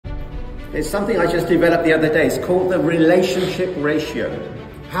It's something I just developed the other day. It's called the relationship ratio.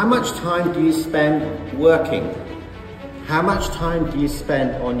 How much time do you spend working? How much time do you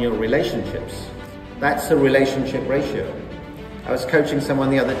spend on your relationships? That's the relationship ratio. I was coaching someone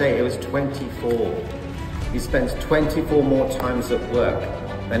the other day, it was 24. He spends 24 more times at work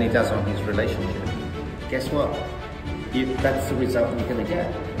than he does on his relationship. Guess what? That's the result you're going to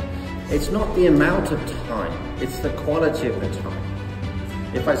get. It's not the amount of time, it's the quality of the time.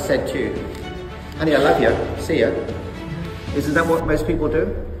 If I said to you, honey, I love you, see ya. Isn't that what most people do?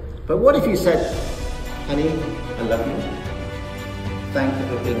 But what if you said, honey, I love you. Thank you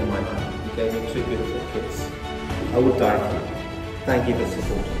for being in my life. You gave me 2 beautiful kids. I would die for you. Thank you for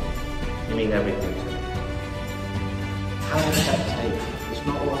supporting me. You mean everything to me. How does that take? It's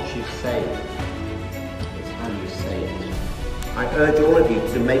not what you say, it's how you say it. I urge all of you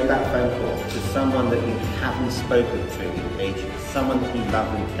to make that phone call to someone that you haven't spoken to in ages, someone that you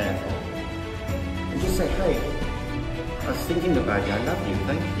love and care for. And just say, hey, I was thinking about you, I love you,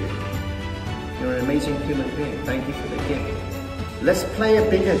 thank you. You're an amazing human being, thank you for the gift. Let's play a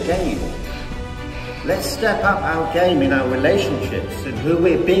bigger game. Let's step up our game in our relationships and who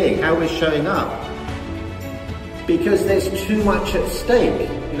we're being, how we're showing up. Because there's too much at stake.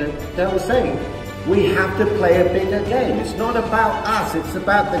 You know, they were saying, we have to play a bigger game. It's not about us, it's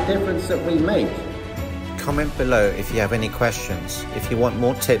about the difference that we make. Comment below if you have any questions. If you want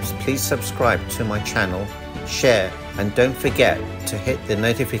more tips, please subscribe to my channel, share, and don't forget to hit the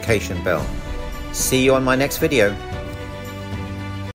notification bell. See you on my next video.